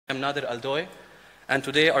I'm Nader Aldoy, and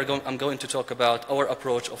today I'm going to talk about our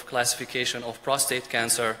approach of classification of prostate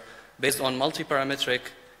cancer based on multiparametric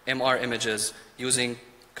MR images using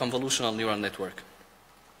convolutional neural network.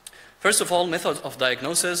 First of all, methods of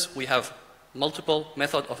diagnosis. We have multiple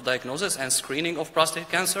methods of diagnosis and screening of prostate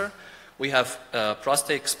cancer. We have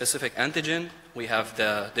prostate-specific antigen. We have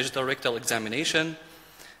the digital rectal examination.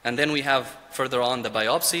 And then we have further on the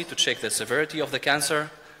biopsy to check the severity of the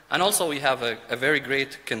cancer. And also we have a very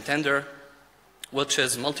great contender, which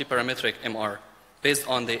is multiparametric MR, based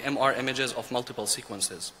on the MR images of multiple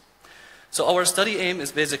sequences. So our study aim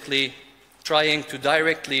is basically trying to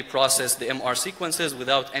directly process the MR sequences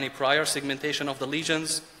without any prior segmentation of the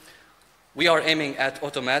lesions. We are aiming at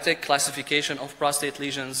automatic classification of prostate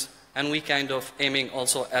lesions, and we kind of aiming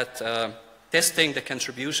also at testing the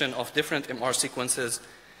contribution of different MR sequences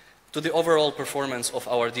to the overall performance of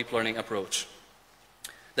our deep learning approach.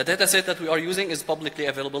 The dataset that we are using is publicly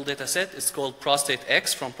available dataset. It's called Prostate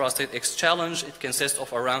X from Prostate X Challenge. It consists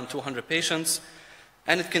of around 200 patients,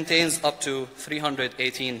 and it contains up to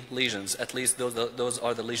 318 lesions. At least those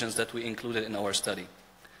are the lesions that we included in our study.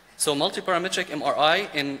 So multiparametric MRI,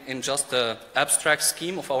 in just the abstract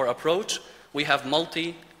scheme of our approach, we have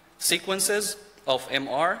multi-sequences of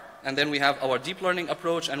MR, and then we have our deep learning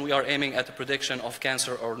approach, and we are aiming at the prediction of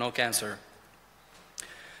cancer or no cancer.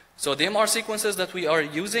 So the MR sequences that we are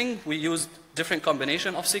using, we use different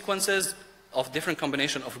combination of sequences, of different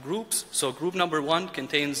combination of groups. So group number 1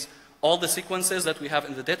 contains all the sequences that we have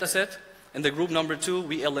in the dataset. In the group number 2,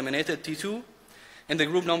 we eliminated T2. In the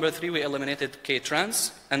group number 3, we eliminated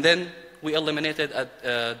K-trans. And then we eliminated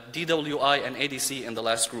DWI and ADC in the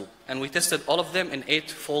last group. And we tested all of them in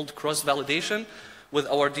 8-fold cross-validation with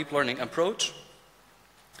our deep learning approach.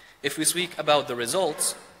 If we speak about the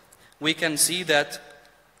results, we can see that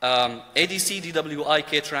ADC-DWI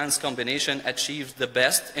K-trans combination achieves the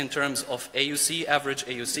best in terms of AUC, average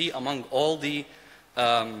AUC, among all the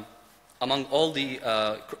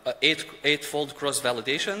 8-fold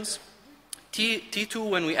cross-validations. T2,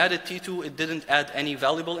 when we added T2, it didn't add any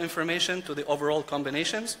valuable information to the overall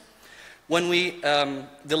combinations. When we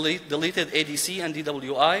deleted ADC and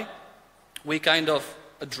DWI, we kind of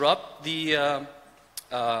dropped the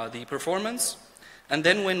performance. And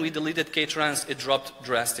then when we deleted K-trans, it dropped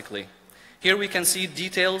drastically. Here we can see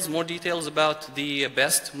details, more details about the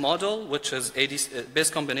best model, which is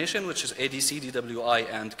best combination, which is ADC, DWI,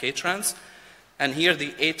 and K-trans. And here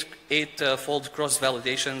the 8-fold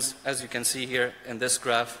cross-validations, as you can see here in this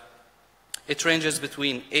graph, it ranges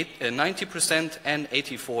between 90% and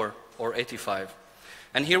 84 or 85.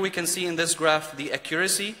 And here we can see in this graph the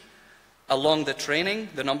accuracy along the training,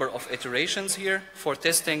 the number of iterations here for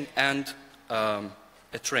testing and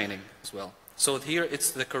a training as well. So here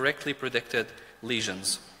it's the correctly predicted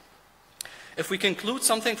lesions. If we conclude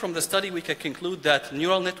something from the study, we can conclude that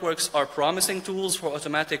neural networks are promising tools for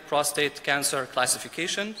automatic prostate cancer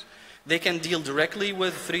classification. They can deal directly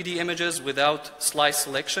with 3D images without slice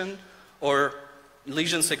selection or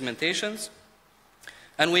lesion segmentations.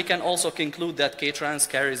 And we can also conclude that K-trans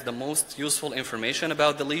carries the most useful information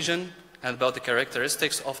about the lesion and about the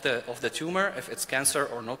characteristics of the tumor, if it's cancer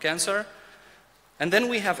or no cancer. And then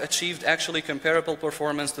we have achieved actually comparable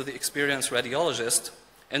performance to the experienced radiologist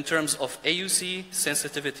in terms of AUC,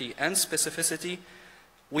 sensitivity, and specificity.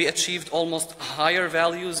 We achieved almost higher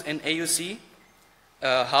values in AUC,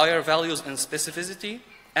 higher values in specificity,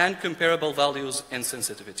 and comparable values in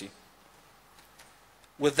sensitivity.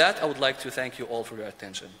 With that, I would like to thank you all for your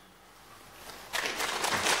attention.